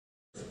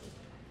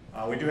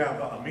We do have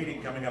a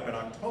meeting coming up in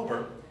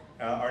October.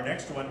 Our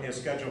next one is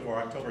scheduled for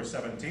October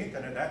 17th,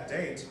 and at that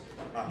date,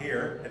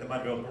 here at the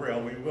Mudville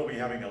Grill, we will be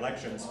having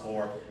elections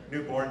for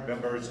new board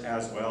members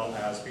as well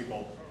as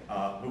people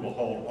who will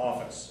hold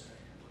office.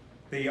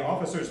 The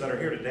officers that are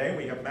here today,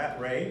 we have Matt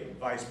Ray,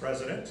 Vice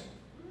President.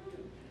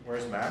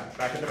 Where's Matt?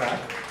 Back in the back.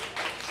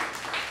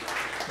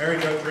 Mary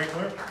Jo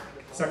Drinkler,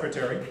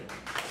 Secretary.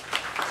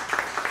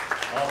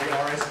 All the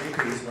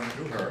RSVPs went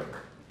through her.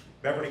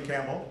 Beverly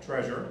Campbell,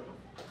 Treasurer.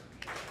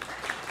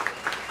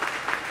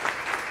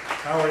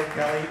 Howard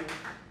Kelly,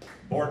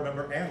 Board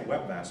Member and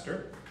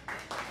Webmaster.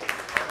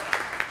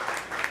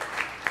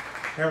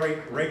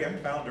 Harry Reagan,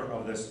 founder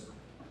of this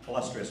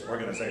illustrious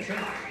organization.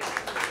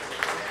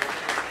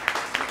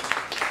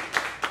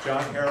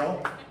 John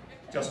Harrell,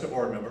 just a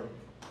board member.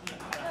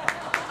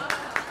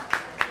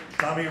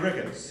 Tommy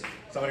Riggins,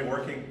 somebody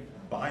working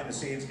behind the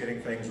scenes getting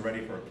things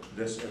ready for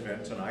this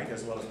event tonight,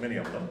 as well as many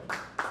of them.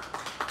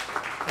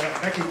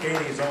 Becky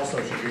Gaines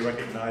also should be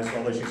recognized,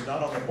 although she's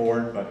not on the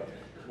board, but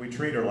we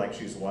treat her like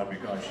she's one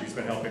because she's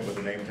been helping with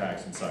the name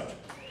tags and such.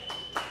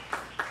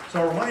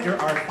 So a reminder,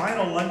 our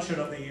final luncheon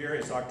of the year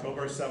is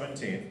October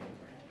 17th.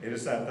 It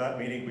is at that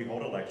meeting we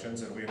hold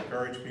elections, and we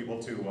encourage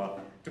people to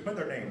put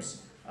their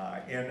names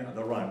in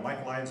the run.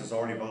 Mike Lyons has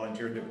already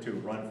volunteered to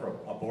run for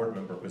a board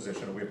member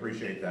position, and we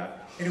appreciate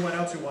that. Anyone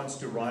else who wants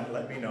to run,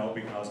 let me know,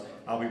 because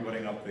I'll be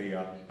putting up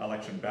the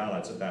election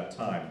ballots at that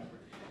time.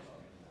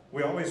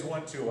 We always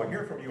want to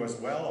hear from you as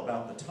well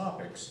about the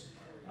topics.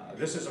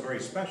 This is a very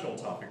special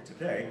topic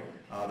today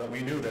that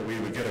we knew that we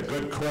would get a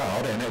good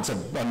crowd, and it's a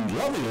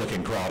lovely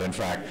looking crowd, in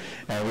fact,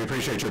 and we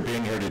appreciate your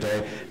being here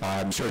today.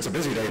 I'm sure it's a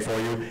busy day for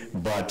you,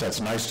 but it's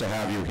nice to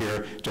have you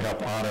here to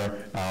help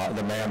honor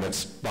the man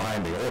that's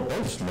behind me, or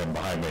both men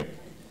behind me.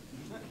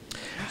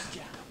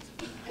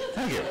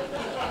 Thank you.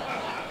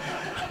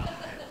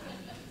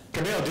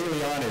 Camille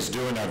DeLeon is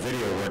doing our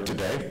video work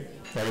today.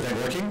 Everything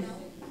working?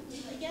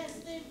 Yes,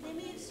 they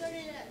may have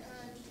started at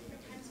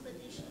different times, but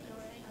they should be all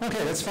right.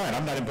 Okay, that's fine.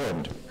 I'm not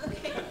important.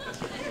 Okay.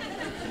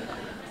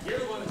 You're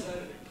the one that's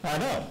editing. I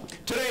know.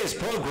 Today's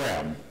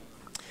program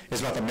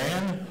is about the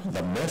man,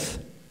 the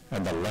myth,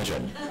 and the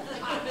legend.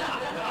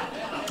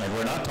 And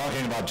we're not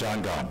talking about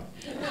John Gaughan.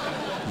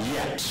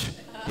 Yet.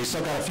 He's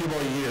still got a few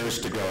more years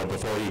to go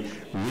before he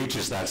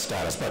reaches that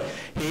status. But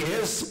he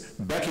is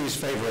Becky's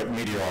favorite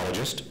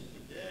meteorologist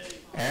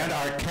and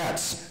our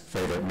cat's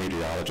favorite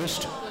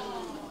meteorologist.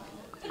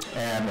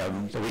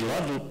 And we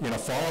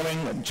love,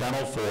 following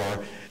Channel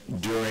 4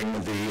 during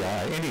the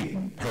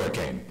any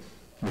hurricane,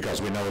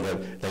 because we know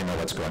that they know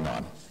what's going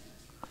on.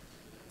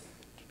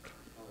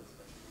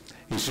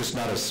 He's just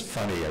not as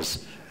funny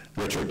as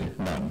Richard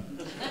Nunn.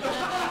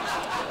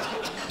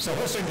 So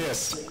hosting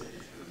this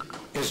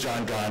is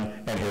John Gaughan,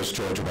 and here's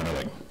George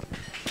Winterling.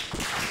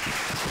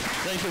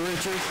 Thank you,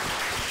 Richard.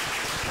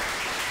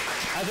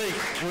 I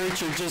think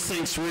Richard just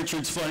thinks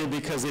Richard's funny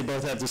because they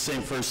both have the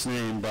same first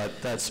name,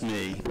 but that's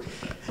me.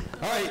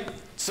 All right,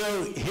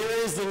 so here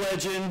is the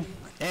legend,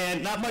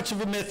 and not much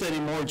of a myth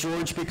anymore,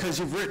 George, because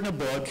you've written a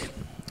book.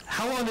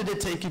 How long did it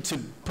take you to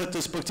put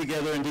this book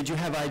together, and did you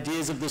have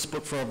ideas of this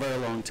book for a very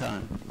long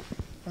time?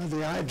 Well,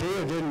 the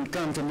idea didn't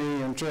come to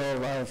me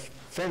until I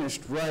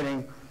finished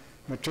writing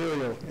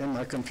material in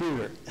my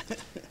computer.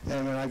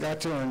 And when I got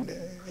to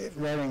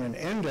writing an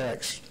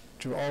index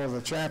to all of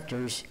the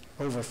chapters,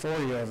 over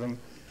 40 of them,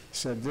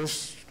 said,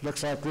 this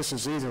looks like this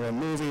is either a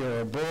movie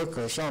or a book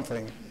or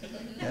something.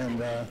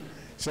 And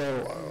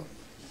so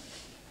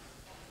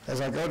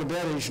as I go to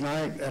bed each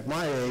night, at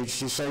my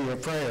age, you say your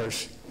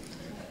prayers.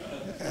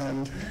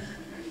 And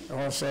all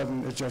of a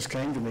sudden, it just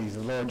came to me.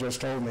 The Lord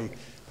just told me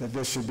that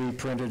this should be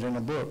printed in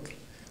a book.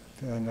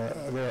 And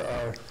there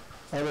are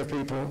other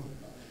people,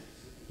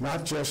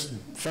 not just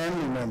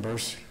family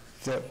members,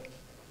 that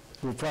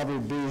will probably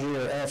be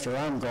here after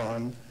I'm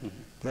gone.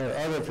 There are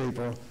other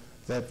people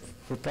that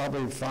would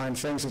probably find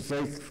things that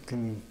they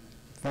can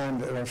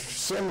find that are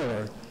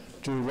similar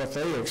to what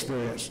they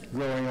experienced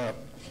growing up.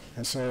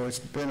 And so it's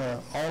been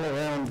an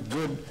all-around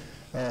good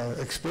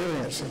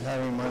experience of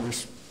having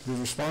the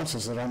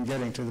responses that I'm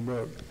getting to the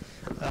book.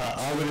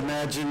 I would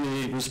imagine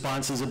the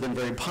responses have been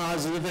very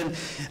positive,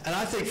 and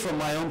I think from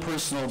my own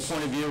personal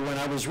point of view, when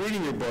I was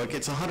reading your book,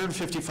 it's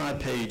 155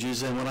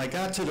 pages, and when I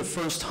got to the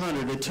first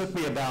 100, it took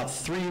me about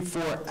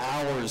 3-4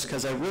 hours,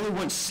 because I really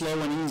went slow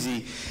and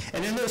easy.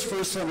 And in those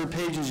first 100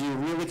 pages, you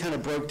really kind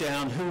of broke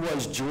down who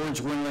was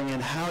George Winterling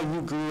and how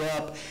you grew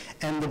up,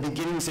 and the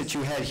beginnings that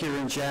you had here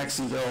in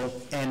Jacksonville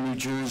and New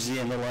Jersey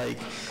and the like.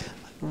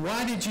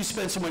 Why did you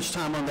spend so much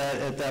time on that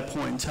at that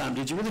point in time?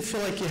 Did you really feel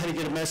like you had to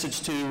get a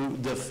message to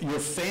your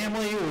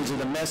family, or was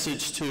it a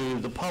message to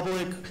the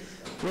public?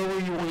 Where were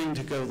you wanting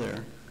to go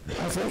there?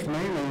 I think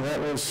mainly that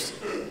was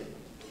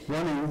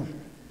wanting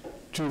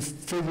to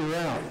figure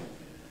out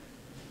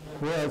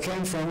where I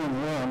came from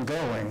and where I'm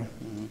going.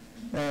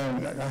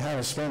 And I had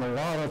to spend a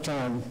lot of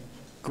time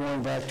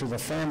going back to the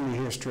family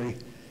history.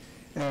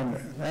 And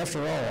after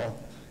all,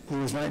 it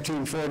was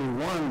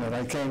 1941 that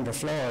I came to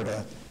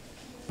Florida.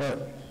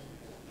 But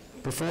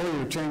before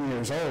you're 10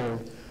 years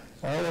old,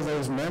 all of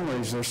those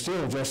memories are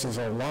still just as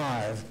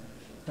alive,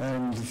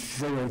 and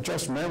they were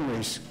just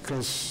memories,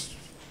 because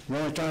the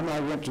only time I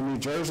went to New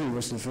Jersey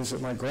was to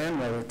visit my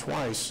grandmother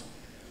twice.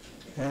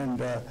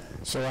 And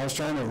so I was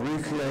trying to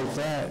recreate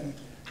that,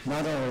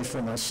 not only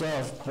for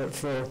myself, but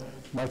for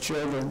my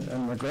children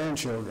and my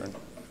grandchildren.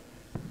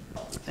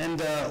 And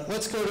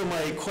let's go to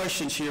my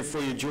questions here for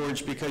you,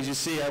 George, because you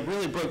see, I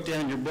really broke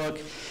down your book,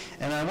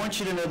 and I want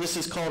you to know this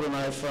is called an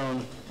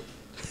iPhone.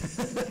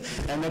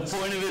 And the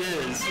point of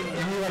it is, You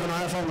have an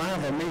iPhone, I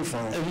have a new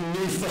phone. a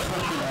new phone.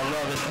 I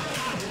love it.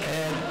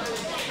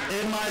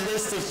 And in my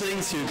list of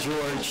things here,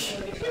 George,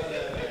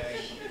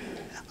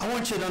 I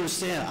want you to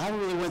understand, I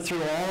really went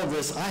through all of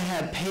this. I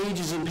have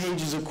pages and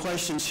pages of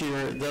questions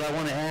here that I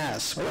want to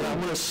ask. But I'm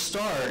going to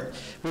start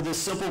with a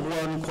simple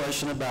one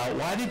question about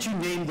why did you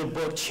name the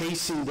book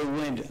Chasing the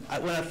Wind?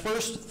 When I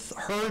first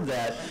heard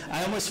that,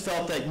 I almost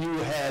felt that you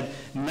had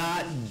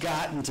not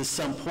gotten to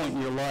some point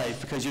in your life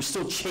because you're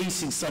still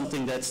chasing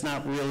something that's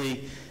not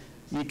really,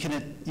 you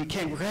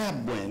can't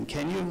grab wind,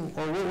 can you?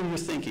 Or what were you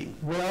thinking?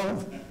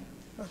 Well,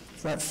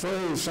 that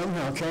phrase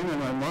somehow came in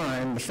my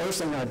mind. The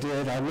first thing I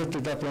did, I looked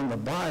it up in the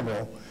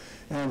Bible,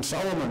 and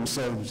Solomon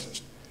said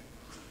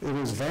it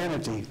was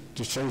vanity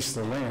to chase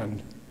the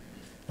wind.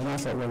 And I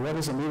thought, well, what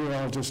does a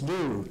meteorologist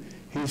do?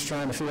 He's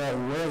trying to figure out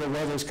where the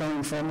weather's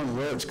coming from and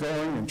where it's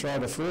going and try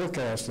to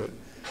forecast it.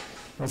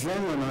 But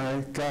then when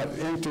I got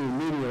into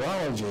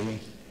meteorology,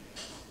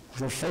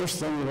 the first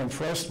thing that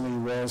impressed me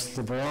was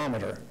the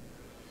barometer.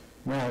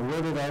 Now,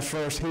 where did I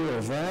first hear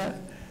of that?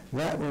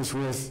 That was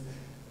with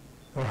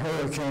a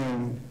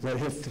hurricane that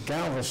hit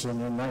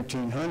Galveston in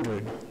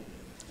 1900,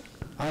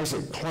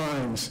 Isaac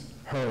Klein's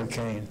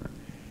hurricane.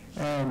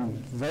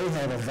 And they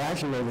had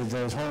evacuated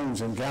those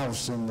homes in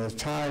Galveston. The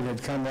tide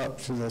had come up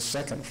to the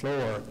second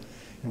floor,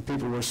 and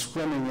people were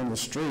swimming in the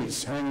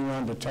streets, hanging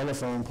on to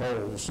telephone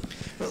poles.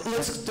 Well,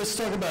 let's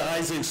talk about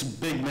Isaac's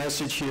big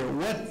message here.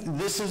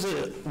 This is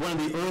one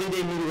of the early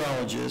day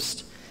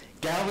meteorologists,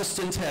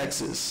 Galveston,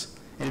 Texas.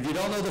 And if you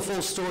don't know the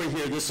full story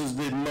here, this is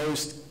the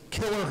most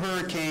killer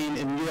hurricane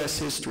in U.S.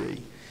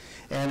 history,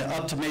 and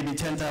up to maybe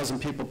 10,000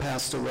 people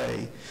passed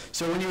away.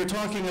 So when you were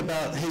talking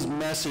about his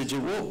message,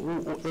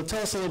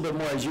 tell us a little bit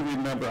more as you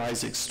remember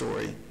Isaac's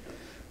story.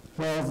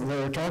 Well, they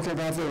were talking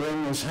about they were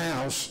in this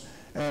house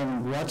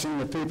and watching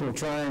the people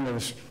trying to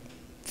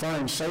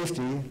find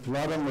safety. A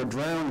lot of them were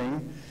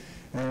drowning,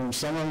 and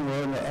some of them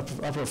were in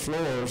the upper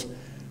floors.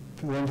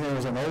 Then there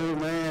was an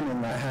old man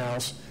in that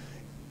house.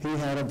 He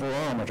had a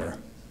barometer.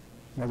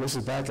 Now, this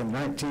is back in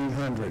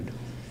 1900.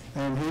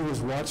 And he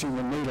was watching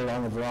the needle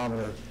on the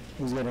barometer.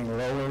 It was getting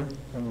lower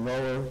and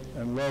lower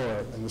and lower,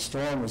 and the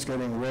storm was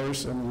getting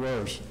worse and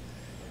worse.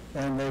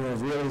 And they were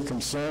really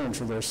concerned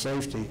for their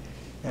safety.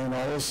 And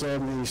all of a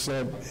sudden, he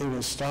said, it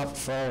has stopped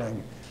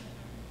falling.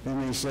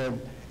 And he said,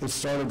 it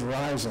started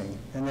rising,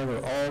 and they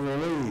were all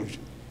relieved,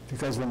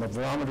 because when the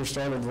barometer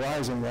started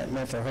rising, that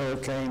meant the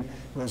hurricane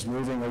was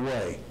moving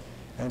away.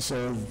 And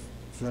so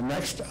the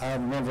next I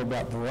remember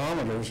about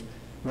barometers,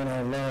 when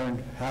I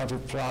learned how to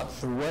plot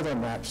the weather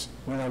maps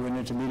when I went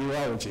into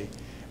meteorology.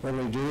 What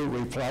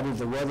we plotted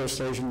the weather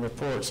station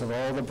reports of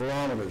all the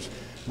barometers,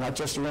 not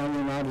just around the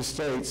United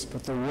States,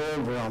 but the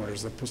world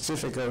barometers, the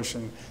Pacific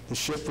Ocean, the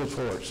ship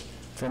reports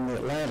from the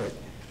Atlantic,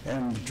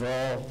 and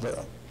draw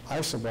the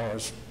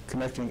isobars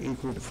connecting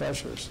equal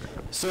pressures.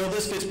 So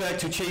this gets back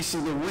to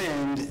Chasing the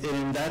Wind,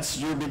 and that's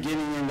your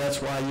beginning, and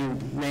that's why you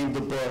named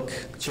the book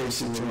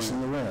Chasing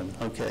the Wind.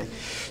 Okay.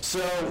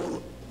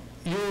 So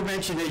you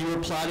mentioned that you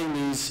were plotting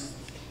these,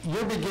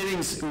 your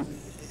beginnings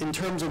in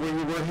terms of when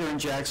you were here in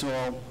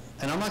Jacksonville,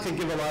 and I'm not going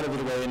to give a lot of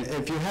it away, and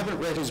if you haven't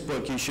read his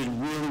book, you should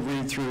really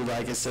read through,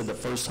 like I said, the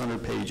first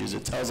 100 pages.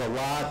 It tells a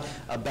lot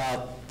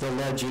about the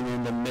legend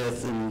and the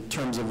myth in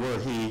terms of where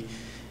he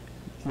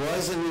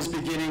was in his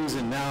beginnings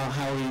and now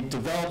how he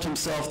developed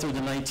himself through the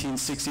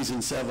 1960s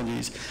and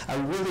 70s. I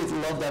really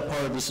love that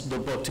part of the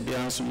book, to be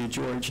honest with you,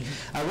 George.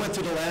 I went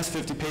through the last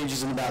 50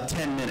 pages in about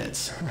 10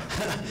 minutes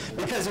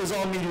because it was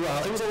all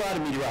meteorology. It was a lot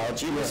of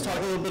meteorology. Let's talk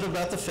a little bit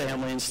about the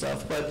family and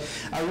stuff, but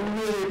I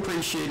really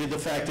appreciated the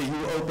fact that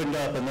you opened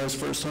up in those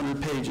first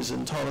 100 pages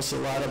and taught us a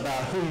lot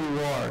about who you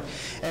are.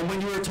 And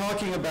when you were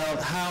talking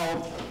about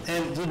how,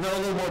 and to know a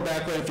little more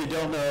background if you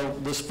don't know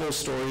this full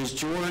story, is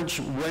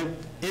George went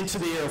into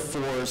the Air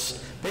Force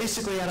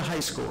basically out of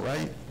high school,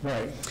 right?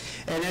 Right.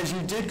 And as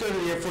you did go to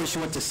the Air Force,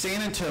 you went to San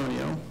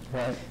Antonio,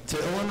 Right. to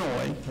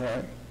Illinois,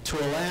 Right.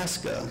 to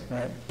Alaska,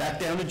 Right. back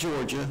down to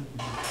Georgia.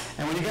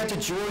 And when you got to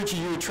Georgia,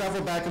 you would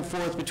travel back and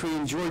forth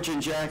between Georgia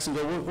and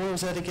Jacksonville. Where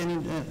was that again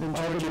in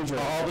Georgia? Albany,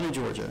 Georgia. Albany,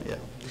 Georgia,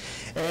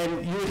 yeah.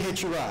 And you would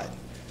hitch your ride.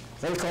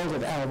 They called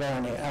it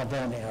Albany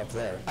up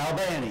there.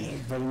 Albany.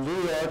 But in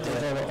New York, they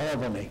call it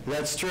Albany.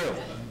 That's true.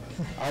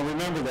 I'll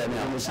remember that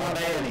now. It's not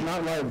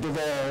like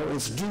Duval,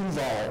 it's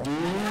Duval.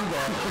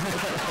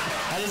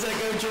 How does that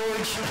go,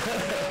 George?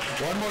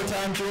 One more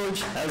time,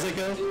 George. How's it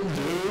go?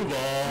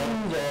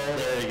 Duval.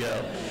 There you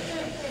go.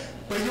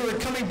 But you were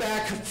coming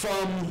back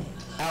from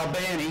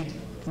Albany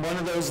one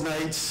of those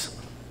nights,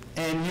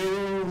 and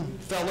you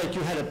felt like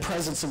you had a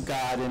presence of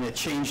God and it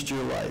changed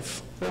your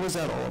life. What was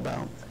that all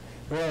about?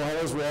 Well,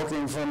 I was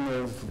walking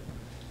from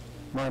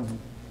my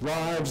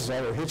rides,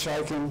 I was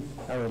hitchhiking,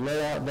 I would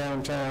lay out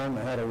downtown,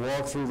 I had to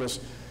walk through the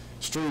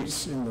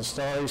streets in the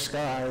starry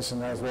skies,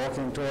 and I was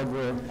walking toward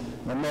where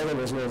my mother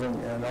was living,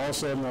 and all of a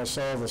sudden I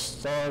saw the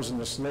stars,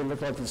 and they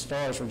looked like the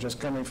stars were just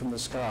coming from the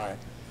sky.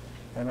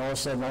 And all of a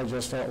sudden I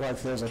just felt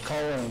like there's a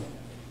calling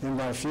in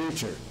my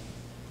future.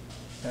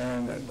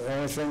 And the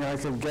only thing I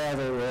could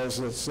gather was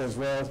it says,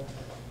 well,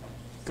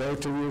 go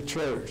to your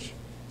church,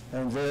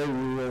 and there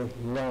you will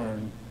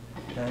learn.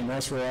 And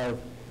that's where I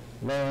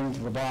learned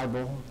the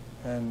Bible,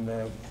 and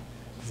the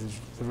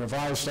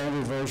Revised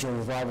Standard Version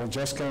of the Bible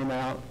just came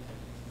out.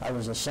 I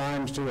was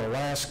assigned to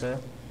Alaska,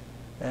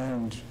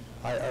 and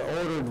I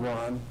ordered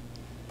one,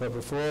 but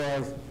before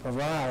I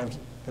arrived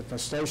at the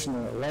station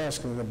in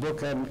Alaska, the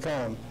book hadn't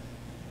come.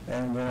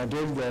 And when I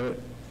did get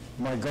it,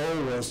 my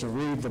goal was to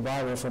read the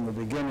Bible from the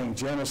beginning,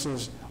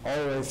 Genesis, all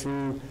the way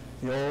through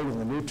the Old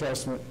and the New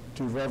Testament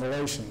to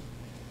Revelation.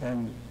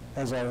 And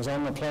as I was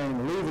on the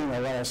plane leaving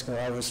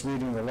Alaska, I was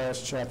reading the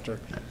last chapter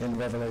in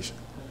Revelation.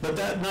 But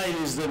that night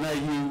is the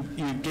night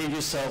you gave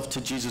yourself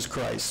to Jesus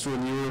Christ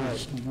when you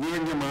were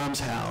in your mom's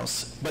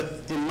house.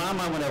 But in my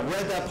mind, when I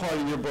read that part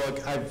of your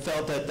book, I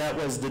felt that that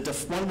was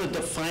one of the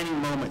defining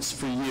moments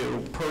for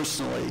you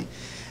personally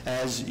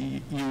as you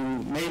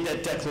made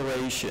that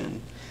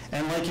declaration.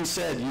 And like you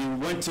said, you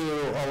went to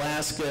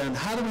Alaska, and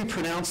how do we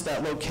pronounce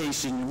that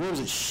location? What was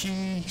it?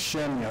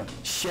 Shemya.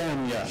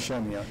 Shemya.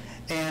 Shemya.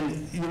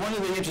 And one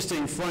of the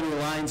interesting, funny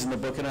lines in the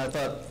book, and I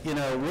thought,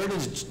 where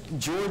does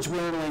George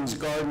Winterling's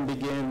garden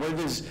begin? Where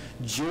does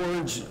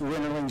George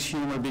Winterling's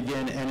humor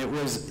begin? And it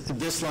was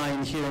this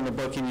line here in the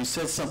book, and you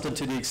said something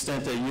to the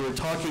extent that you were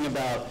talking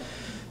about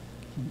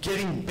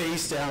getting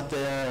based out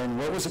there, and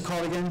what was it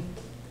called again?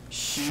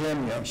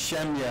 Shemya.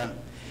 Shemya.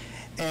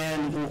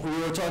 And we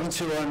were talking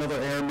to another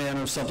airman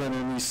or something,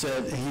 and he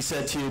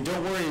said to you,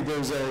 don't worry,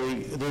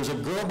 there's a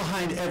girl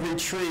behind every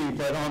tree,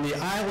 but on the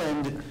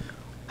island,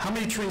 how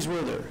many trees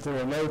were there? There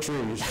were no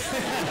trees.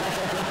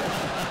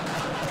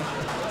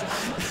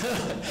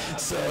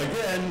 So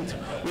again,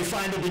 we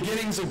find the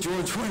beginnings of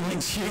George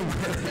Winterling's humor,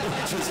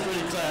 which is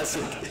pretty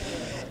classic.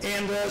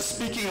 And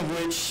speaking of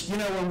which,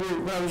 when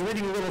I was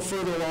reading a little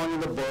further along in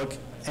the book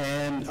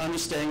and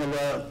understanding a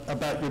lot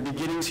about your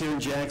beginnings here in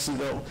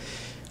Jacksonville,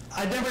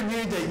 I never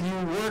knew that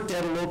you worked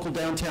at a local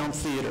downtown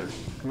theater.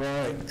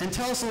 Right. And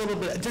tell us a little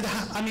bit, to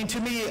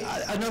me,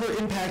 another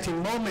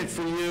impacting moment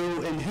for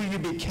you and who you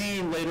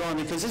became later on,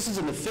 because this is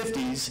in the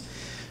 50s.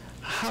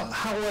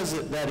 How was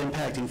it that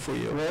impacting for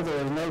you? Well,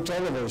 there was no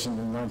television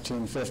in the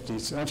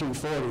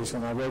 1940s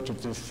when I worked at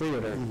the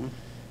theater.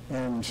 Mm-hmm.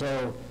 And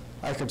so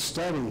I could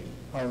study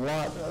a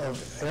lot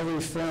of every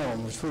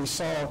film. We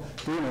saw,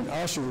 being an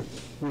usher,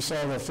 we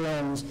saw the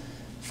films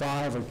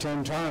 5 or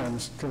 10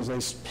 times because they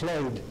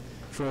played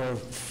for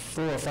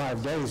 4 or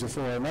 5 days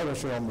before another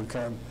film would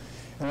come.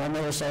 And I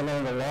noticed I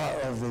learned a lot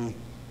of the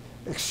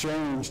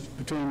exchange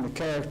between the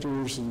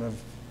characters and the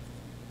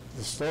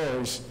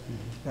stories.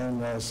 Mm-hmm.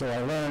 And so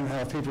I learned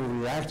how people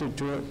reacted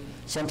to it.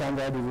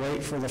 Sometimes I would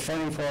wait for the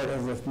funny part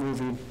of the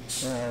movie,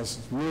 and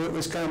I knew it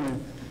was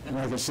coming, and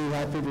I could see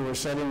how people were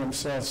setting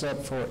themselves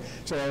up for it.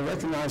 So I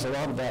recognized a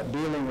lot about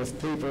dealing with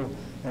people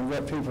and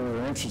what people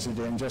were interested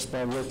in just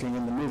by working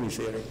in the movie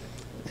theater.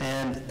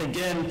 And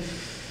again,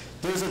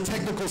 there's a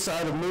technical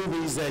side of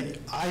movies that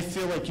I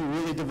feel like you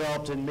really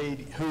developed and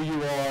made who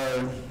you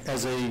are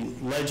as a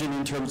legend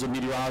in terms of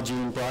meteorology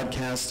and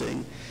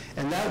broadcasting.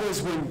 And that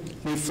was when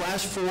we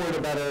flash forward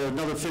about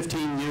another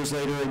 15 years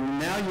later, and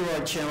now you're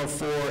on Channel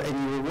 4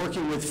 and you were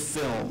working with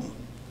film.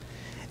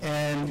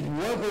 And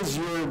what was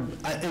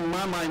in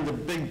my mind, the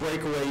big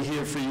breakaway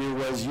here for you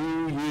was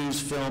you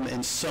used film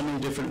in so many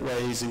different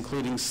ways,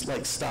 including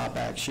like stop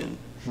action.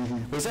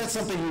 Mm-hmm. Was that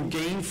something you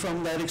gained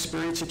from that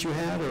experience that you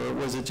had, or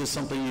was it just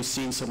something you've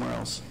seen somewhere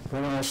else?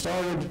 When I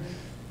started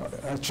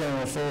at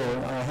Channel 4,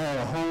 I had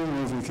a home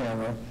movie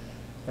camera,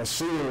 a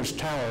Sears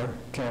Tower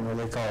camera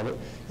they called it.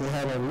 It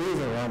had a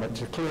lever on it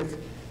to click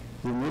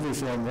the movie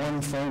film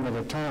 1 frame at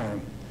a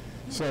time.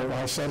 So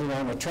I set it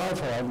on a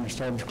tripod and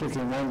started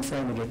clicking 1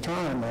 frame at a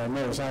time. And I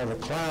noticed how the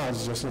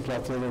clouds just looked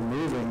like they were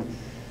moving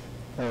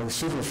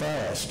super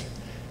fast.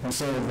 And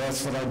so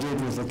that's what I did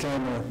with the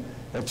camera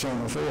at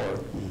Channel 4.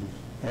 Mm-hmm.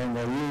 And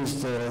I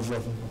used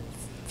the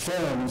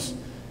films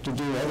to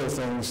do other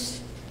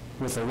things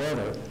with the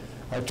weather.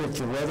 I took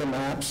the weather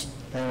maps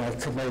and I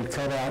made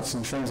cutouts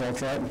and things like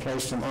that and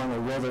placed them on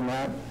a weather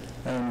map.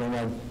 And then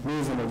I'd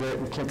move them a bit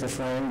and click a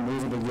frame and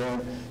move it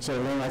again.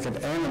 So then I could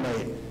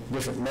animate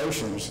different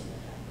motions.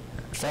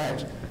 In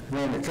fact,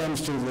 when it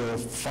comes to the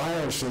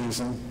fire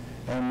season,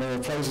 and there are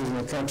places in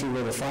the country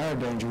where the fire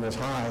danger was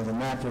high, the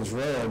map was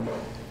red,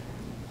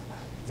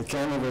 the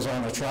camera was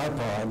on a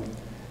tripod,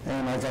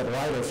 and I got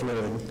lighter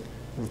fluid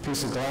with a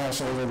piece of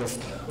glass over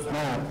the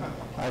map.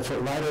 I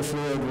put lighter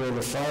fluid where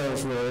the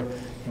fires were,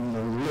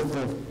 and lit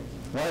the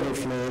lighter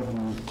fluid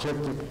and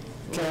clicked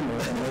it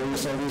camera, and there you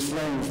saw these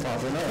flames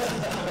popping up.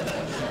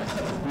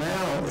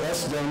 Now,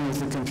 that's done with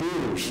the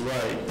computers.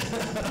 Right.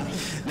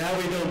 Now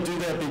we don't do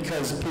that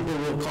because people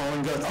will call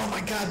and go, oh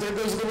my God, there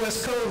goes the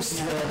West Coast.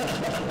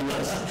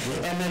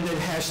 And then they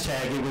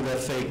hashtag it with that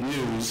fake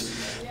news.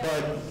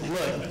 But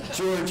look,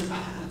 George,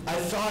 I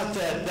thought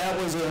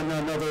that was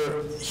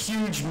another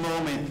huge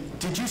moment.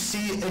 Did you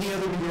see any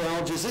other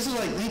meteorologists? This is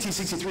like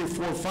 1963,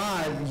 4,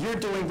 5. You're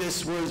doing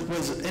this.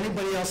 Was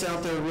anybody else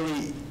out there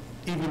really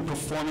even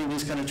performing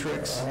these kind of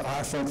tricks?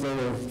 I think there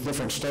were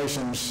different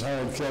stations.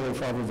 Howard Kelly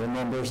probably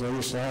remembers. They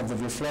used to have the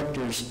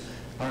reflectors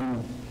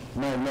on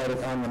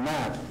magnetic on the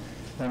map,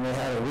 and they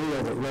had a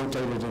wheel that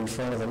rotated in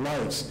front of the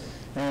lights.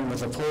 And with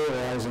the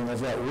polarizing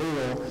of that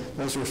wheel,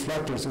 those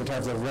reflectors would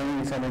have the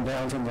rain coming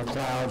down from the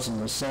clouds and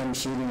the sun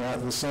shooting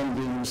out the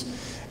sunbeams.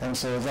 And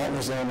so that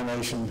was the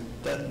animation.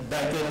 That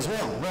back then as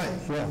well, right?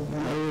 Yeah,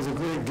 it was a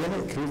great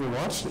gimmick. People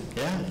watched it.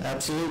 Yeah,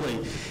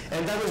 absolutely.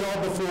 And that was all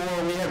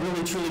before we had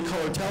really truly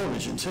color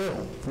television too.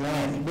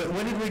 Right. But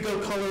when did we go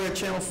color at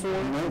Channel 4?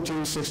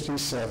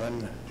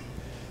 1967.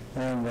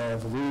 And we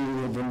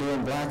had been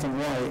doing black and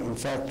white. In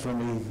fact, when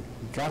we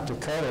got to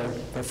color,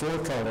 before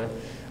color,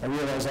 I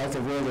realized I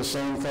could wear the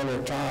same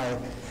color tie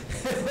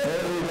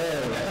every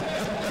day,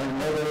 and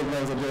nobody would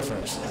know the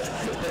difference.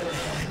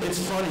 It's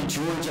funny,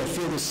 George, I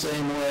feel the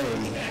same way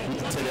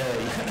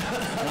today.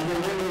 And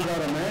then we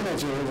got a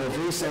manager that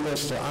he sent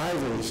us to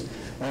Ivy's,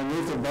 and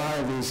we could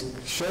buy these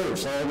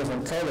shirts, all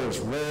different colors,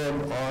 red,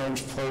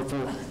 orange,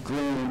 purple,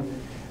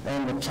 green,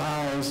 and the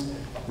ties,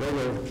 they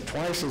were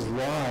twice as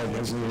wide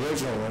as the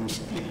original ones.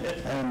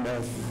 And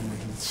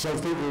so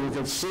people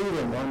could see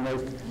them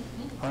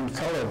on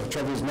color. The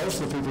trouble is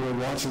most of the people were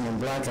watching in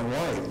black and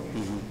white,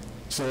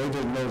 so they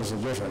didn't notice the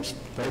difference.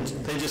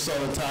 They just saw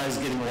the ties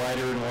getting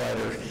wider and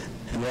wider.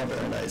 Yeah,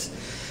 very nice.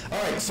 All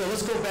right, so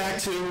let's go back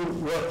to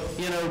what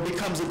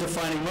becomes a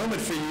defining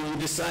moment for you. You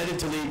decided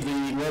to leave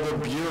the Weather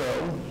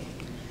Bureau,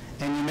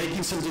 and you're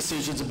making some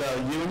decisions about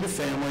you and your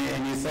family,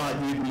 and you thought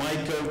you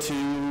might go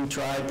to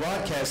try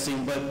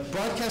broadcasting, but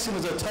broadcasting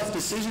was a tough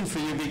decision for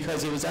you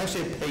because it was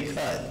actually a pay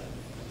cut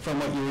from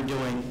what you were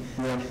doing.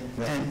 Yeah.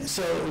 And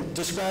so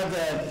describe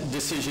that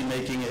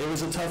decision-making. It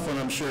was a tough one,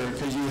 I'm sure,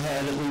 because you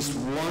had at least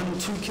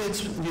two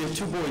kids. You had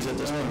 2 boys at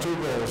this point. 2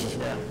 boys.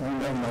 Yeah.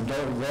 And my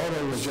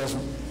daughter was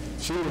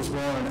she was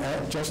born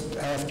just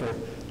after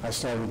I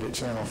started at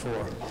Channel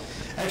 4.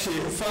 Actually,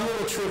 a fun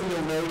little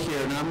trivial note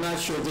here, and I'm not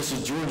sure if this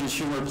is George's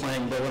humor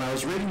playing, but when I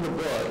was reading the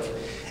book,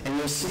 and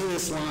you'll see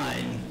this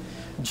line,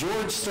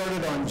 George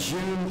started on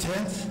June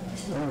 10th?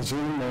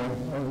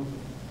 June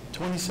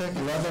 22nd?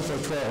 11th or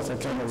 12th, I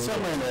can't remember.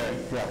 Somewhere in there.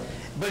 Yeah.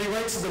 But he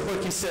writes in the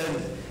book, he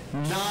said,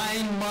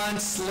 9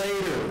 months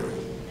later.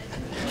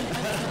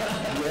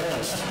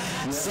 Yes.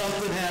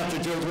 Something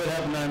happened, George. What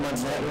happened 9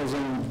 months later? That was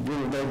in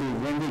little baby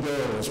Wendy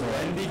Gale was born.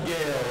 Wendy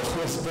Gale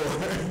was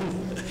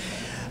born.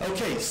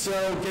 Okay, so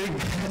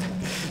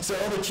so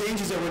all the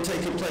changes that were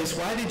taking place,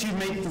 why did you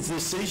make the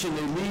decision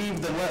to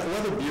leave the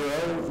Weather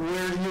Bureau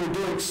where you were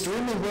doing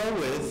extremely well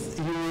with?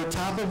 You were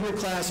top of your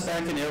class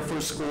back in Air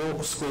Force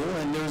School,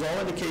 and there's all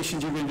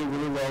indications you're going to do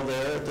really well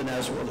there at the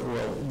National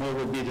what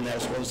would be the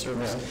National Weather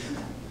Service.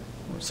 Yeah.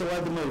 So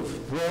why'd the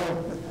move?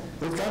 Well,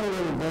 it got a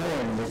little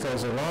boring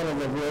because a lot of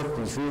the work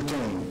was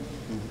routine.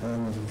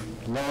 And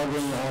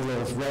logging all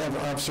the weather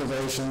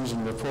observations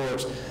and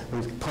reports,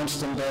 we punched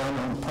them down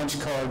on punch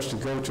cards to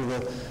go to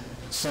the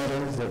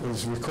center that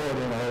was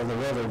recording all of the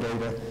weather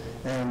data.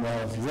 And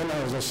then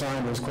I was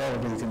assigned as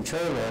quality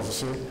control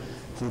officer.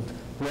 The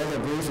weather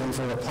briefing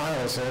for the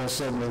pilots, all of a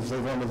sudden they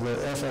wanted the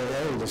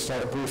FAA to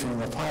start briefing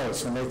the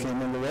pilots when they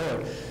came into the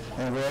air.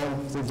 And well,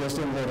 they just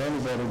didn't let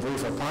anybody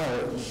brief a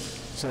pilot,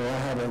 so I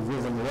had to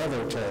give them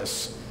weather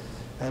tests.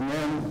 And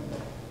then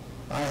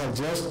I had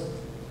just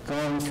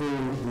gone through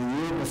the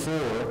year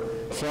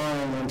before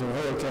flying into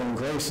Hurricane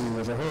Gracie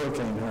with the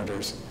hurricane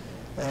hunters,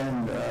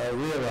 and I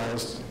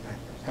realized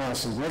how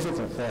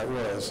significant that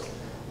was.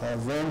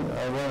 Then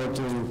I wanted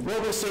to...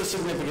 What was so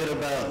significant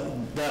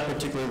about that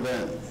particular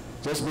event?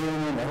 Just being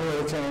in the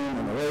hurricane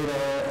and the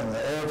radar and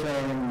the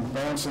airplane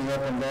bouncing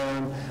up and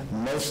down,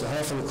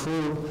 half of the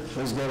crew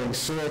was getting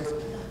sick,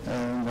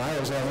 and I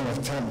was having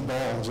a tough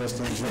ball just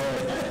enjoying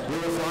it. We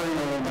were flying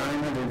over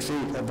 900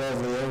 feet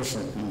above the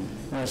ocean.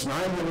 Now it's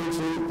 900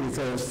 feet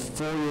because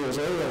 4 years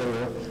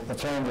earlier, the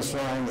plane was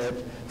flying at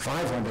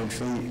 500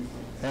 feet,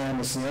 and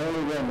it's the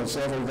only one that's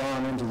ever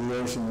gone into the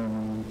ocean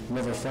and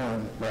never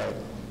found. Right.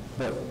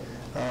 But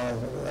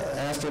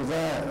after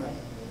that,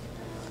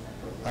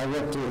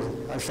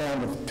 I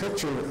found a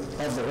picture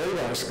of the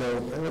radar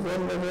scope, and it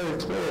wasn't very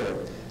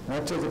clear. And I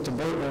took it to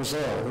Bert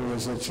Roselle, who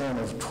was at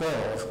Channel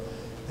 12,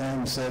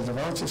 and said,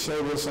 why don't you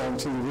show this on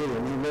TV?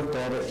 And he looked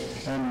at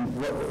it, and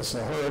what was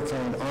the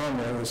hurricane on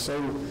there was so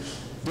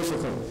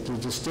difficult to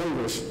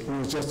distinguish. It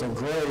was just a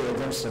gray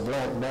against a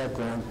black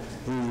background.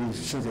 He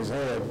shook his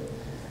head.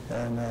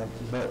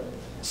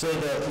 So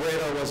the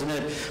radar wasn't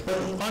it. But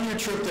on your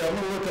trip there, I'm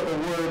going to look up a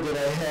word that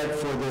I had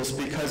for this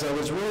because I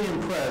was really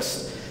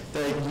impressed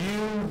that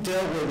you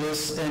dealt with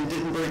this and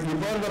didn't bring, you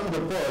brought it up in the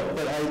book,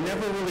 but I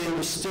never really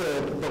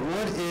understood, but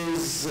what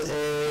is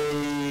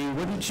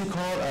what did you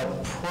call it,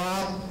 a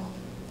prop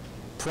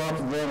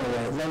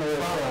runaway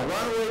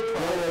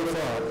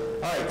prop.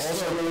 All right,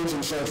 Also, the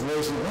engine starts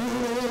racing,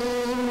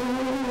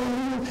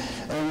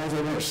 and if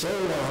it went so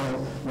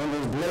long, one of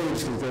those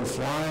blades could go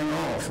flying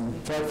off.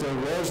 In fact, there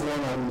was one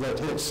of them that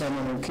hit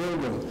someone and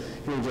killed them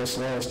here just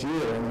last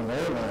year in an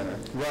airliner.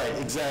 right,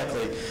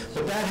 exactly.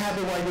 But that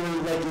happened while you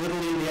were like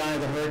literally in the eye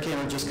of the hurricane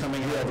or just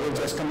coming out? Yeah, we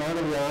just come out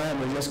of the eye, and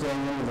we're just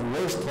going into the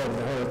worst part of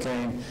the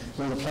hurricane,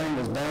 where the plane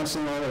was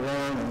bouncing all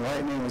around and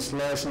lightning was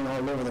flashing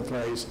all over the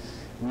place.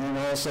 And then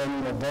all of a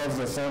sudden, above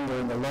the thunder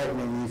and the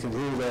lightning, you could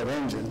hear that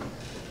engine.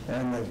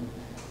 And the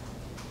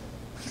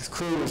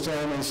crew was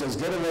telling me, he says,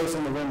 get away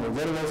from the window,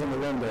 get away from the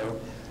window.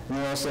 And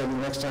then all of a sudden, the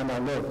next time I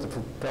looked, the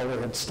propeller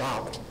had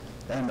stopped,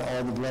 and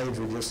all the blades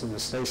were just in a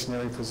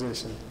stationary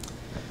position.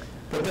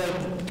 But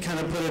that kind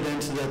of put it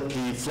into the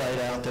flight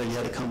out there, you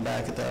had to come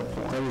back at that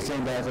point. Then we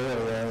came back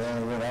earlier, and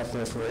only went out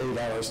there for 8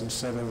 hours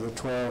instead of the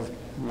 12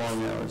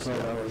 Long hours.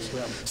 12 hours,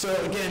 yeah. So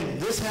again,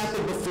 this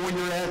happened before you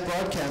were at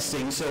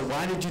broadcasting, so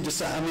why did you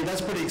decide, I mean,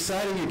 that's pretty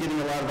exciting, you're getting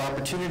a lot of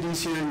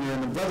opportunities here, and you're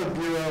in the Weather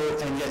Bureau,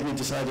 and yet you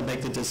decided to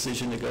make the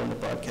decision to go into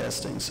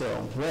broadcasting, so.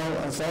 Well,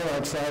 I thought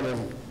I'd try to,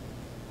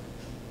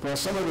 well,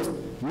 some of the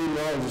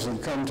meteorologists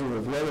would come to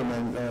the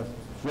weathermen,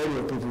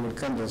 radio people would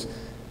come to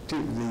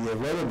the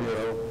Weather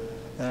Bureau,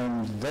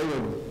 and they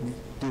would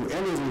do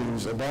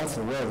interviews about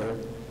the weather,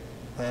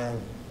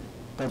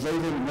 but they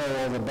didn't know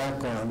all the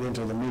background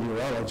into the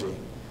meteorology.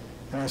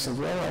 And I said,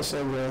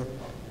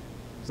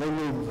 they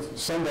need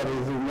somebody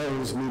who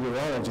knows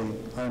meteorology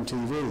on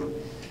TV.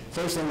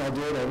 First thing I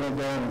did, I went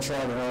down and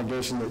tried an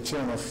audition at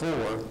Channel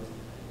 4.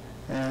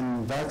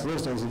 And back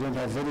those days, they didn't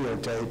have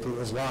videotape, it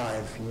was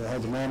live. They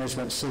had the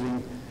management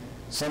sitting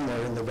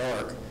somewhere in the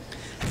dark.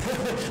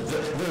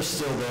 They're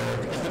still there.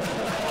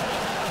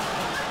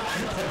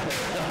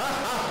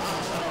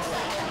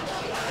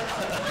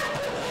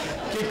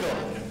 Keep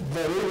going.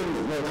 But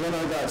when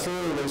I got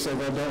through, they said,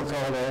 well, don't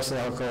call us,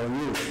 I'll call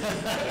you.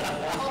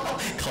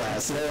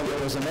 Classic. There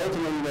was an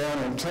opening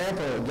down in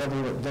Tampa at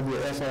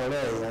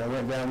WFLA, and I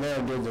went down there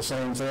and did the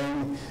same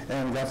thing,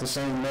 and got the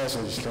same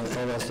message, don't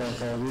call us, don't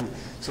call you.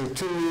 So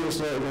 2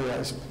 years later,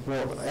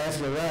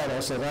 after that, I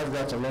said, I've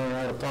got to learn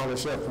how to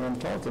polish up what I'm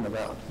talking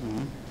about.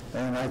 Mm-hmm.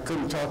 And I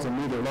couldn't talk in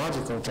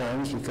meteorological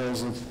terms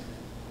because of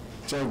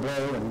Joe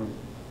Blow and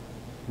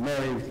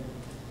Mary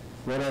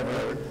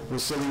whatever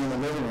was sitting in the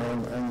living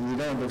room, and you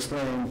don't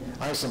explain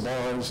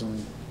isobars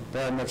and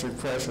barometric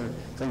pressure,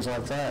 things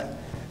like that.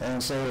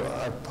 And so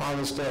I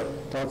polished up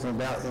talking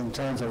about in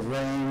terms of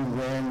rain,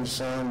 wind,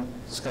 sun,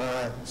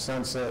 sky,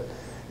 sunset.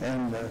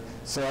 And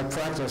so I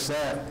practiced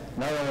that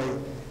not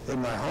only in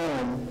my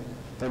home,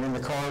 but in the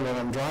car when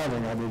I'm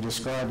driving, I'll be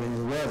describing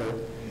the weather.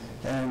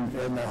 And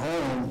in the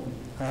home,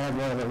 I had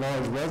one of the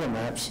large weather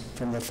maps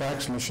from the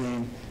fax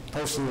machine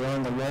posted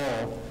on the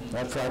wall.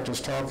 I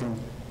practiced talking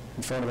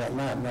in front of that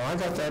map. Now, I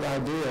got that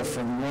idea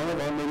from one of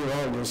our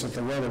meteorologists at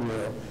the Weather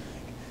Bureau.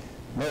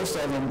 Most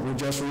of them would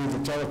just read the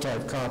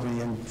teletype copy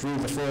and read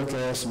the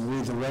forecast and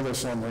read the weather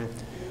summary.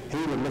 He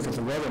would look at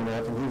the weather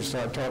map and he would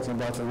start talking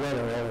about the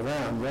weather all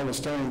around. Well, it's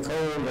turning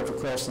cold up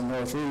across the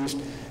northeast,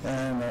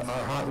 and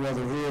our hot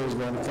weather here is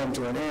going to come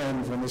to an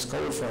end when this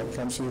cold front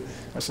comes through.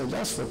 I said,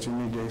 that's what you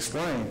need to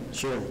explain.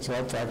 Sure. So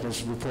I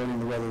practiced reporting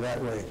the weather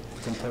that way,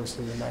 composed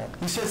to the map.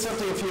 You said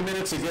something a few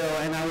minutes ago,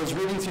 and I was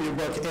reading through your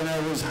book, and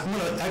I'm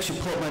going to actually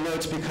pull up my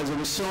notes because it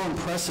was so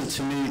impressive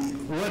to me.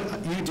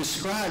 What you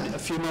described a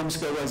few moments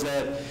ago was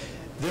that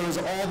there was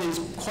all these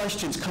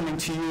questions coming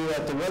to you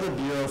at the Weather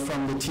Bureau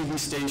from the TV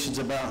stations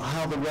about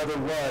how the weather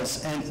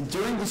was. And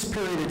during this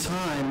period of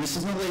time, this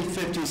is in the late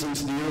 50s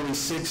into the early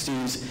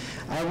 60s,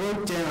 I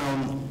wrote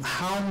down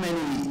how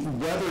many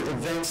weather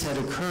events had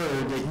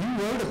occurred that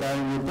you wrote about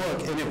in your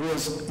book. And it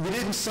was, you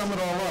didn't sum it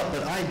all up,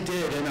 but I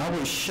did, and I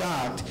was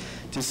shocked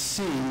to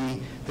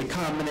see the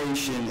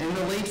combination. In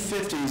the late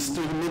 50s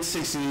through the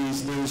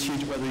mid-60s, there was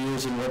huge weather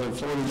years in northern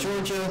Florida,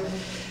 Georgia.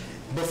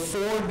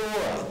 Before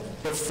Dora,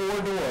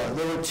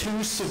 there were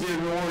 2 severe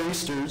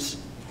nor'easters,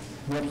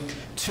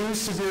 2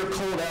 severe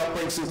cold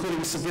outbreaks, including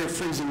a severe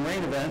freezing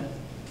rain event,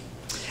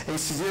 a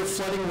severe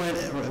flooding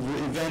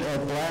event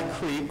at Black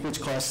Creek, which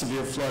caused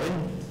severe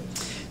flooding,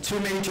 2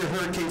 major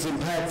hurricanes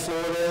impact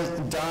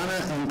Florida, Donna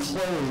and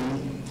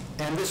Chloe,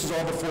 and this is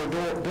all before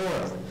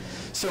Dora.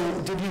 So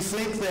did you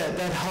think that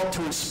that helped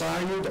to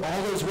inspire you?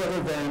 All those weather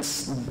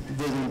events,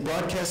 the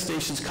broadcast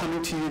stations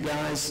coming to you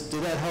guys,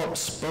 did that help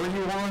spur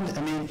you on?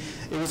 I mean,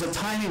 it was a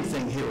timing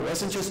thing here. It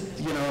wasn't just,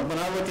 you know, when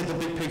I look at the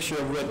big picture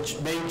of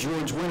what made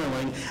George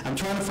Winterling, I'm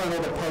trying to find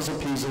all the puzzle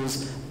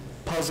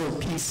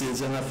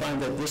pieces, and I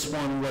find that this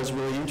one was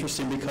really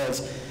interesting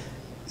because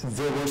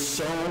there were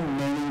so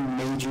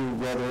many major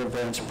weather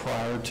events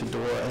prior to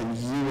Dora, and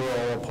you were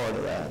all a part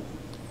of that.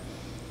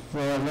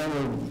 Well, I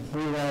remember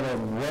we had a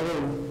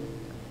weather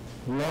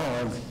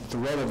log, the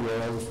Weather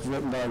Bureau,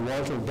 written by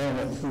Walter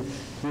Bennett, who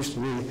used to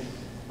be,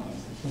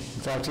 in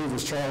fact, he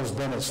was Charles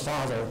Bennett's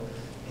father.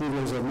 he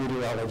was a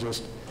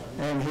meteorologist,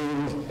 and he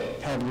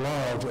had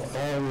logged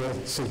all the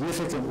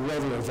significant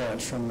weather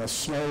events from the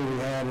snow we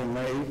had in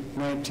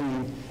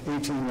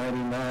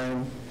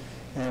 1899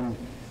 and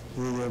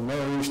the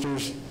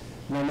nor'easters.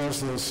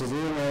 Most of the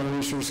severe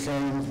nor'easters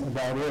came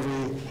about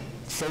every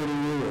 30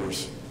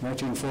 years.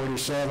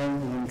 1947,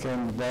 and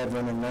came the bad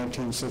one in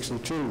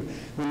 1962.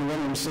 When the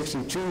one in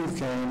 62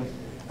 came,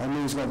 I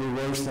knew it was going to be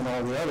worse than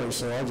all the others,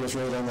 so I just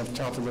wrote on the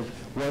top of the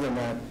weather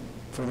map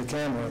for the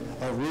camera,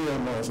 a real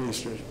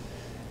northeaster.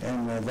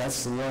 And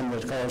that's the one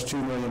that caused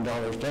 $2 million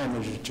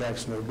damage at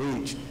Jacksonville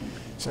Beach.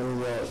 So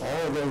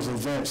all of those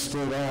events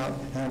stood out,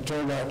 and it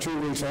turned out 2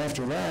 weeks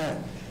after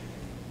that,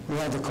 we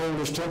had the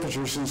coldest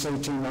temperature since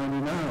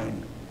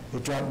 1899.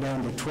 It dropped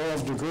down to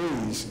 12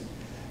 degrees.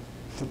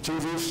 The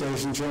TV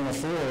station, Channel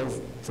 4,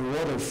 the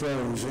water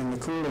froze in the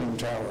cooling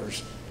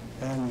towers.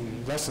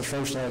 And that's the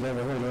first I'd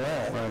ever heard of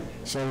that. Right.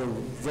 So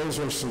those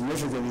are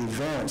significant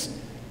events.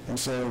 And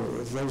so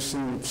those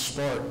seem to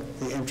spark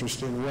the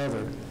interest in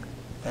weather.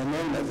 And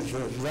then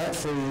that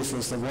freeze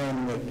was the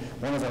one that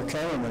one of our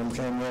cameramen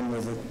came in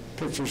with the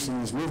pictures from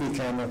his movie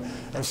camera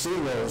of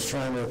seagulls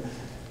trying to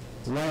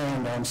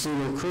land on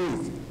Cedar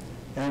Creek.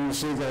 And the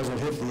seagulls had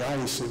hit the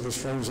ice, it was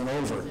frozen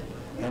over.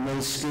 And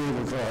they skied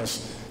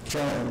across.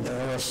 And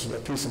a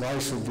piece of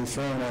ice would be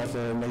thrown out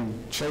there, and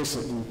they'd chase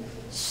it and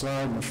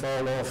slide and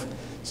fall off.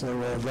 So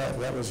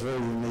that was very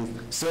unique.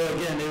 So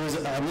again,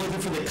 I'm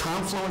looking for the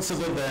confluence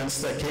of events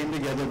that came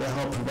together to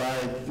help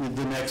provide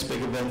the next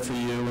big event for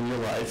you in your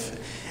life.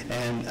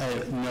 And I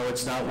know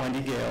it's not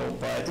Wendy Gale,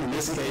 but in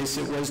this case,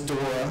 it was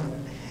Dora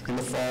in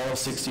the fall of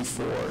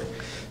 '64.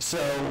 So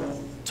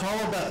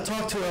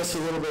talk to us a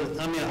little bit.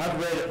 I mean, I've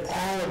read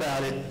all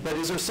about it, but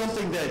is there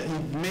something that you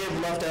may have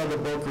left out of the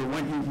book or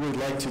what you would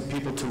like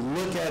people to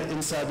look at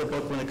inside the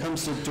book when it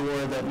comes to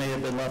Dora that may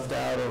have been left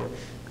out or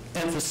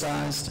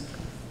emphasized?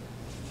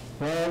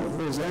 Well,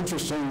 it was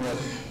interesting that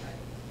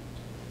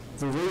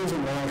the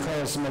reason why I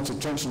called so much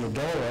attention to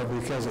Dora,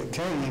 because it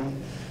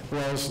came,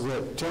 was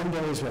that 10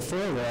 days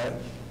before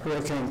that,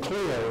 Hurricane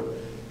Cleo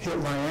hit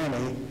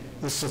Miami.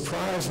 It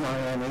surprised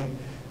Miami.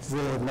 The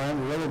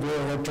weather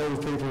bureau had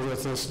told people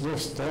that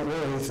don't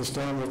worry, the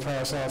storm will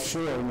pass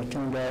offshore, and it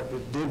turned out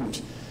it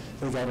didn't.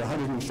 They got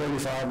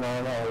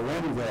 135-mile-an-hour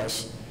wind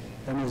gusts,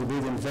 and there was a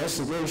big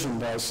investigation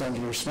by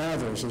Senator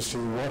Smathers as to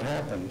what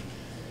happened.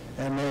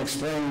 And they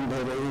explained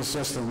that it was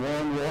just the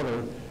warm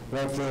water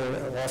right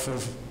there off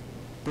of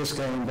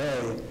Biscayne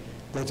Bay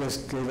that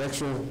just gave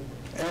extra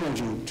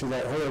energy to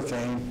that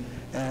hurricane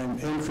and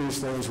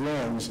increased those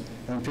winds.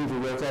 And people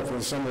woke up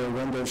with some of their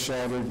windows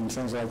shattered and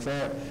things like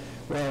that.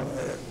 Well,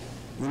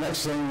 the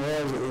next thing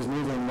was it was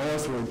moving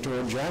northward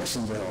toward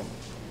Jacksonville.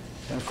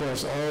 And of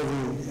course, all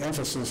the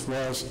emphasis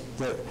was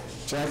that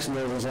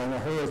Jacksonville was on a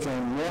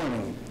hurricane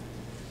warning.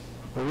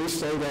 Well, we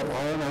stayed up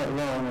all night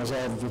long, as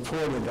I've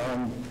reported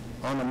on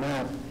a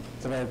map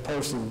that I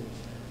posted,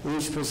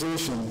 each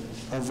position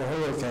of the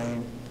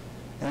hurricane,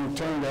 and it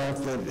turned out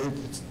that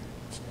it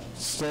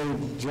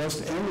stayed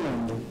just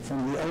inland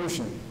from the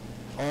ocean,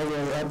 all the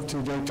way up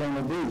to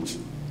Daytona Beach.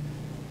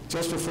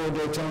 Just before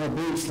Daytona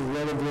Beach, the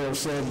Weather Bureau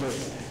said that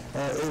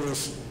it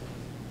was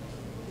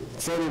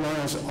 30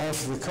 miles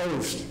off the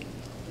coast,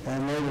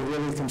 and they were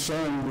really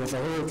concerned with the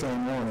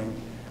hurricane warning.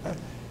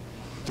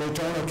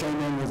 Daytona came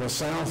in with a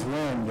south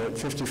wind at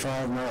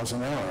 55 miles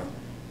an hour.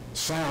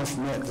 South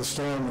meant the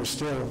storm was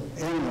still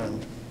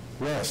inland,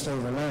 west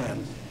over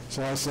land.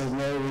 So I said,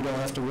 no, we don't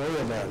have to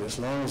worry about it. As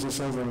long as it's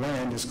over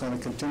land, it's going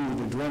to continue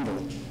to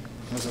dwindle.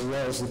 As it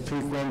was, the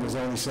peak wind was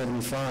only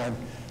 75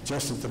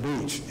 just at the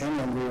beach.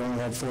 Inland, we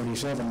only had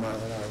 47-mile-an-hour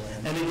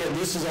wind. And again,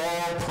 this is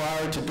all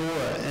prior to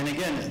Dora. And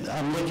again,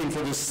 I'm looking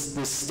for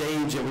this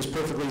stage that was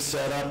perfectly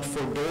set up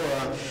for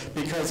Dora,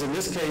 because in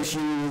this case,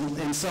 you,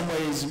 in some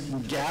ways,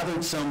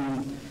 gathered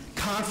some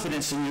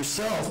confidence in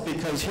yourself,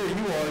 because here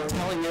you are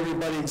telling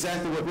everybody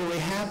exactly what really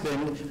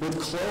happened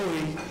with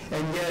Chloe,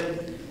 and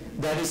yet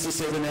that is to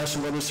say the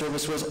National Weather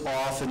Service was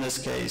off in this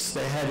case.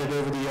 They had it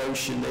over the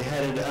ocean, they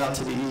had it out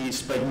to the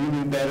east, but you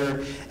knew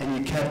better, and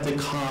you kept the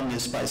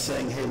calmness by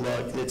saying, hey,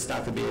 look, it's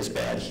not going to be as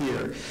bad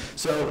here.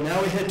 So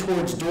now we head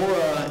towards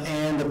Dora,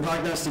 and the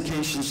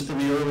prognostications in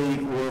the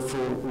early were for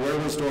where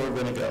was Dora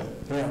going to go?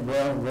 Yeah,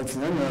 well, but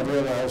then I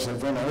realized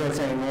that when a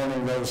hurricane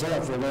warning goes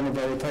up, will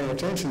anybody pay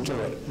attention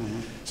to it?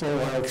 Mm-hmm. So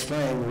I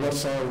explained,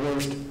 what's our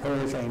worst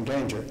hurricane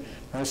danger?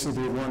 I said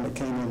the one that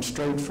came in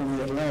straight from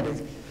the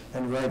Atlantic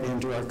and right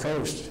into our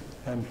coast.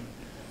 And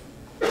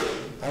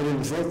I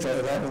didn't think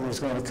that one was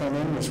going to come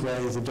in this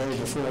way the day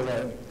before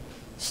that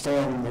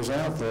storm was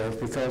out there,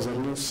 because it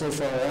was so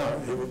far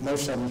out,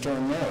 most of them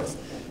turned north.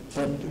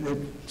 But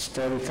it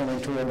started coming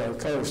toward our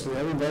coast. And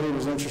everybody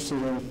was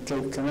interested in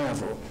Cape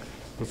Canaveral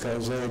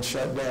because they had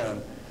shut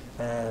down.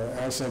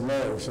 I said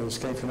no, so it's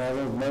Cape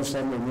Canaveral. Most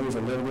of them would move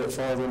a little bit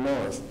farther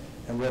north.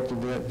 And what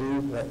did that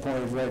do? That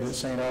pointed right at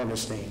St.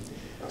 Augustine.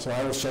 So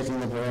I was checking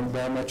the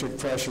barometric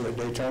pressure at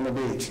Daytona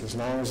Beach. As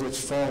long as it's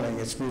falling,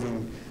 it's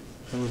moving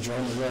in the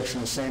general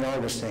direction of St.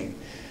 Augustine.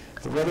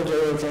 The Weather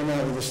Bureau came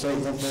out with a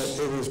statement that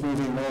it was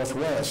moving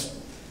northwest,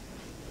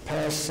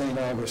 passed St.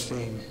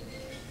 Augustine.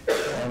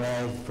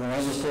 And when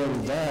I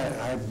reported that,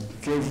 I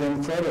gave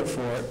them credit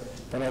for it,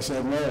 but I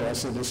said no. I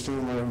said there's still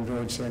more than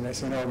George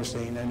St.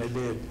 Augustine, and they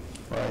did.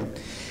 Right.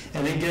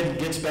 And it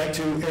gets back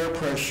to air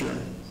pressure.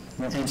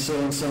 Yep. And so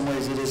in some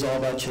ways it is all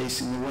about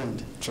chasing the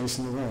wind.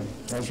 Chasing the wind,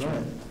 that's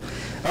right.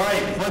 All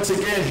right, once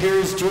again,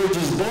 here's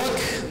George's book.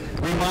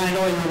 Remind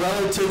all your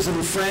relatives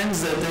and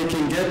friends that they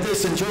can get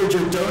this. And George,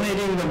 you're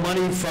donating the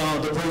money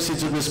from the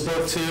proceeds of this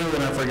book to,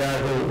 and I forgot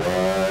who it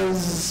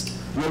was.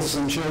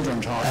 Wilson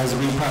Children's Hospital. As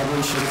we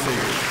probably should have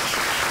figured.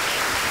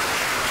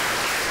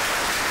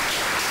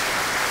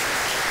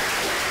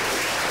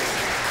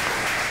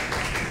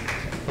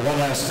 One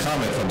last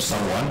comment from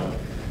someone.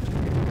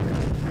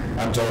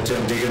 I'm told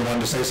Tim Deegan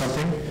wanted to say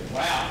something.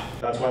 Wow.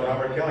 That's what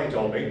Howard Kelly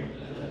told me.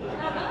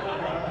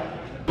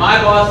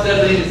 My boss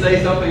says I need to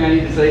say something, I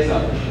need to say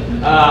something.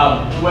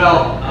 I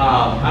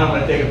don't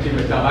want to take up too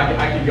much time.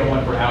 I could go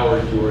on for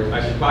hours, George.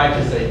 I should probably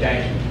just say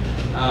thank you.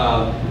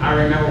 I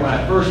remember when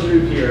I first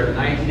moved here in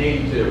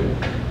 1982,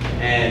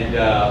 and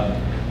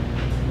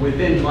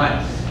within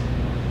months,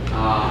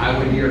 I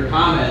would hear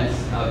comments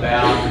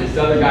about this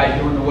other guy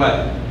doing the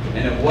weather.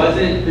 And it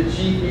wasn't the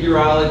chief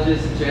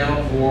meteorologist at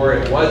Channel 4,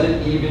 it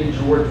wasn't even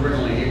George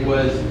Winterling, it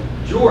was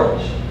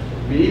George.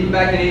 I mean, even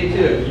back in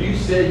 82, if you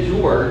said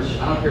George,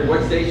 I don't care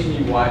what station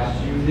you watched,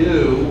 you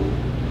knew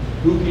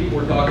who people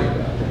were talking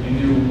about. You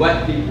knew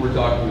what people were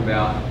talking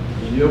about.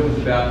 You knew it was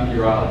about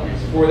meteorology.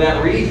 So for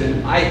that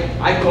reason,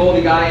 I told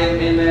a guy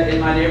in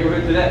my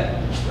neighborhood today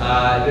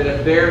that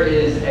if there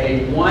is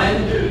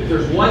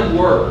there's one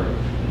word,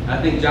 I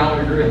think John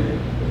would agree with me,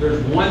 if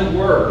there's one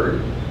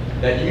word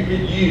that you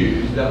could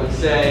use that would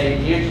say,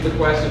 answer the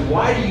question,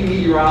 why do you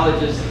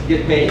meteorologists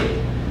get paid?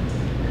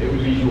 It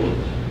would be George.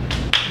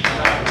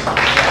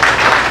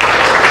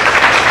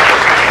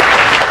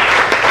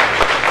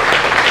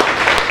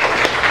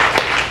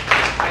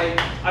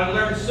 I've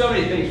learned so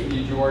many things from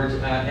you, George,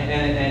 and I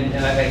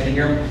can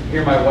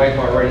hear my wife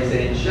already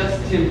saying,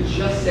 Tim,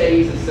 just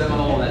say he's a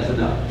Seminole and that's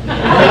enough.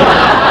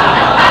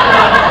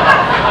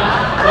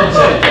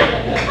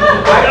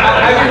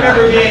 I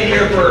remember being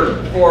here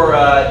for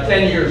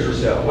 10 years or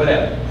so,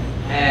 whatever,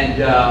 and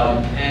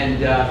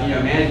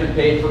management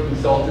paid for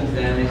consultants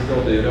then, they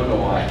still do, don't know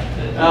why.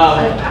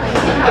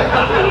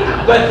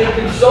 But the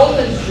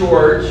consultants,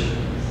 George,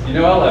 you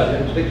know I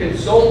love you. The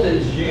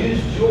consultants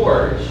used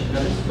George. Now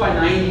this is by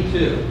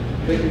 '92.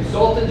 The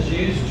consultants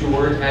used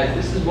George as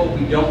this is what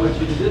we don't want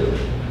you to do.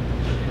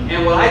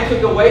 And what I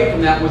took away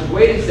from that was,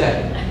 wait a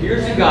second.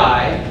 Here's a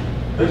guy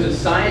who's a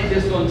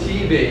scientist on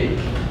TV.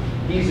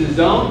 He's his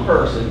own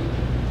person.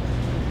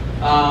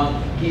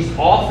 He's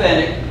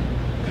authentic.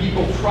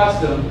 People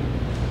trust him,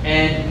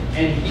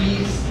 and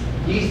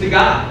he's the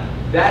guy.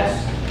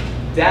 That's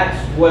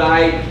what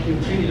I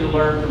continue to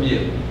learn from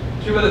you.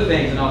 Two other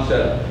things, and I'll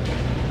shut up.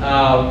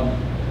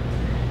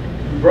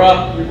 You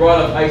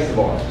brought up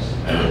isobars.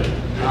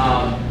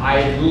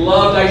 I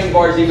loved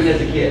isobars even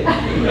as a kid.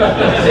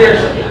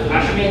 Seriously.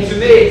 I mean, to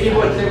me, people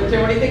would say,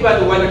 Tim, what do you think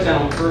about the Weather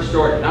Channel when it first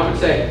started? And I would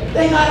say,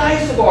 they got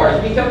isobars.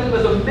 I mean, tell me it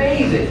was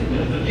amazing.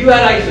 You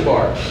had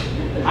isobars.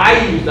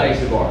 I used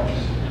isobars.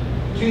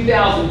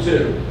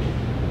 2002.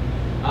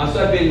 So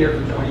I've been here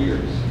for 20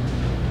 years.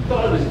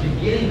 Thought I was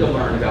beginning to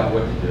learn about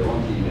what to do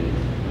on TV.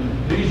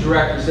 News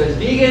director says,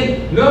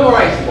 Deegan, no more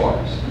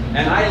isobars.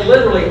 And I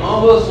literally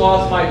almost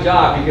lost my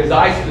job because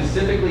I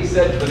specifically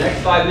said for the next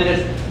 5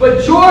 minutes,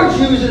 but George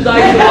uses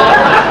isobars.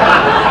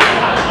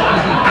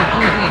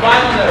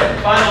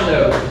 Final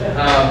note,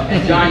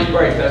 and John, you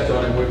already touched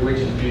on it, which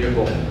is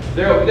beautiful.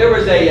 There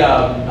was a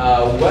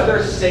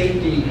weather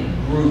safety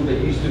group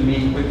that used to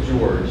meet with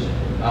George.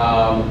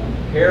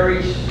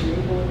 Harry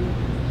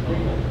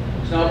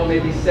Schnabel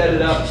maybe set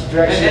it up.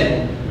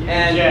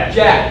 And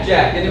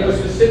Jack. And it was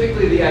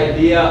specifically the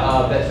idea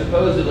that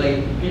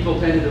supposedly people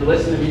tended to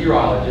listen to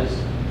meteorologists.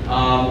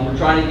 We're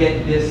trying to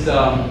get this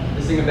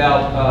thing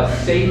about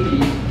safety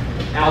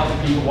out to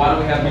people. Why don't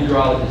we have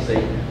meteorologists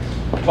say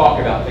talk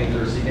about things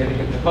that are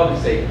significant to public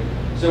safety?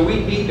 So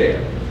we meet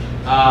there.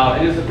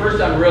 And it was the first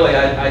time really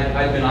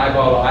I'd been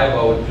eyeball to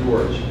eyeball with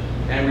George.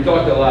 And we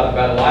talked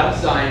about a lot of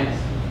science,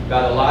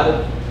 about a lot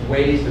of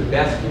ways to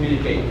best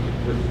communicate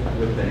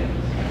with things.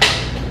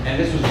 And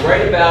this was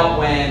right about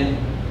when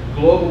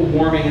global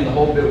warming and the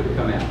whole bit would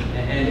come out.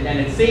 And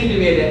it seemed to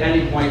me at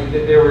any point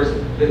that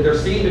there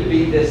seemed to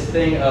be this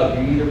thing of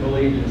you either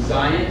believed in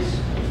science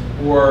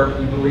or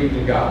you believed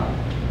in God.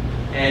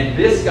 And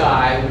this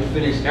guy would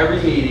finish every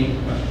meeting,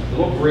 a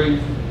little brief,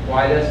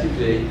 quiet as could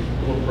be, a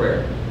little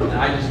prayer. And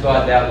I just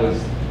thought that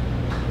was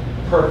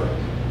perfect.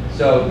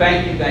 So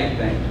thank you. Thank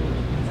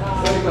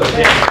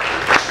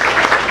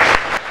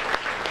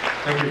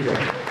you,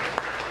 George.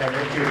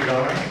 Thank you,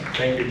 Donna.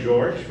 Thank you,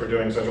 George, for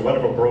doing such a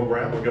wonderful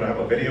program. We're going to have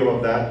a video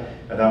of that,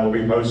 and that will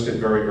be posted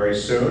very, very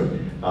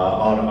soon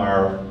on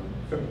our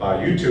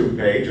YouTube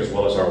page as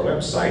well as our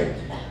website.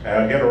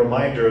 And again, a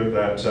reminder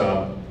that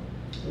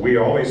we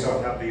always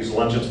have these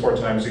luncheons 4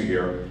 times a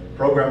year.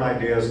 Program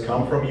ideas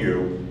come from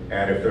you,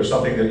 and if there's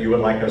something that you would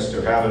like us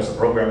to have as a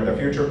program in the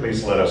future,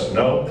 please let us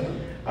know.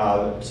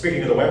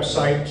 Speaking of the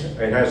website,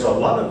 it has a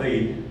lot of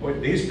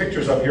these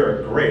pictures up here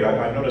are great.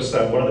 I noticed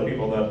that one of the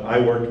people that I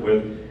worked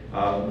with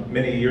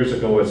many years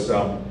ago was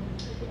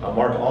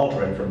Mark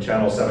Aldrin from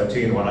Channel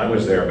 17 when I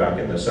was there back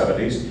in the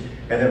 70s.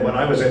 And then when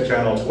I was at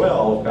Channel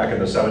 12 back in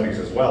the 70s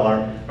as well,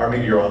 our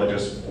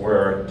meteorologists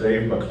were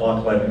Dave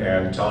McLaughlin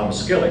and Tom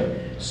Skilling.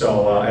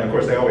 So, and of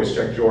course they always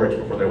checked George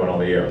before they went on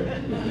the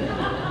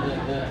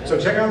air. So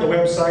check out the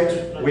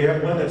website. We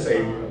have one that's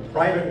a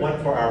private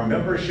one for our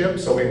membership,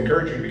 so we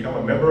encourage you to become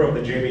a member of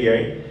the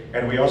JBA.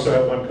 And we also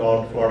have one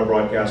called Florida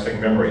Broadcasting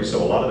Memories.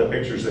 So a lot of the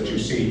pictures that you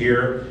see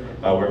here,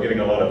 we're getting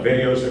a lot of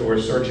videos that we're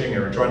searching,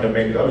 and we're trying to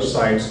make those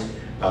sites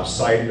a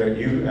site that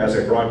you as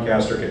a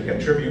broadcaster can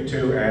contribute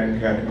to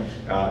and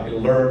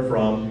can learn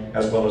from,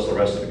 as well as the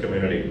rest of the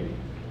community.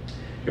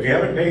 If you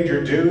haven't paid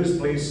your dues,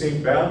 please see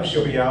Bev.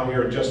 She'll be out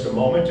here in just a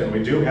moment, and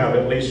we do have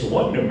at least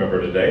one new member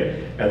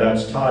today, and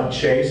that's Todd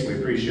Chase. We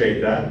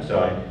appreciate that.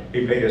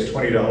 He paid his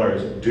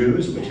 $20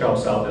 dues, which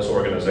helps out this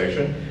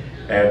organization,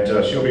 and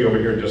she'll be over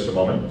here in just a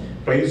moment.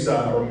 Please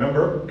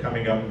remember,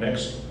 coming up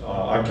next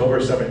October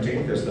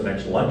 17th is the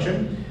next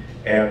luncheon,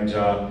 and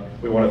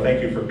we want to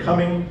thank you for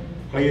coming.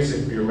 Please,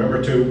 if you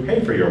remember to pay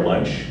for your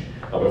lunch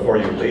before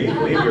you leave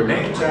your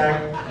name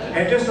tag.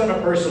 And just on a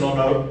personal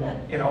note,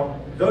 you know,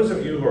 those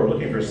of you who are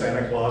looking for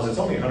Santa Claus, it's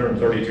only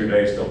 132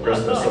 days till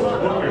Christmas, so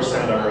book your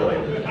Santa early.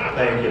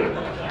 Thank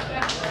you.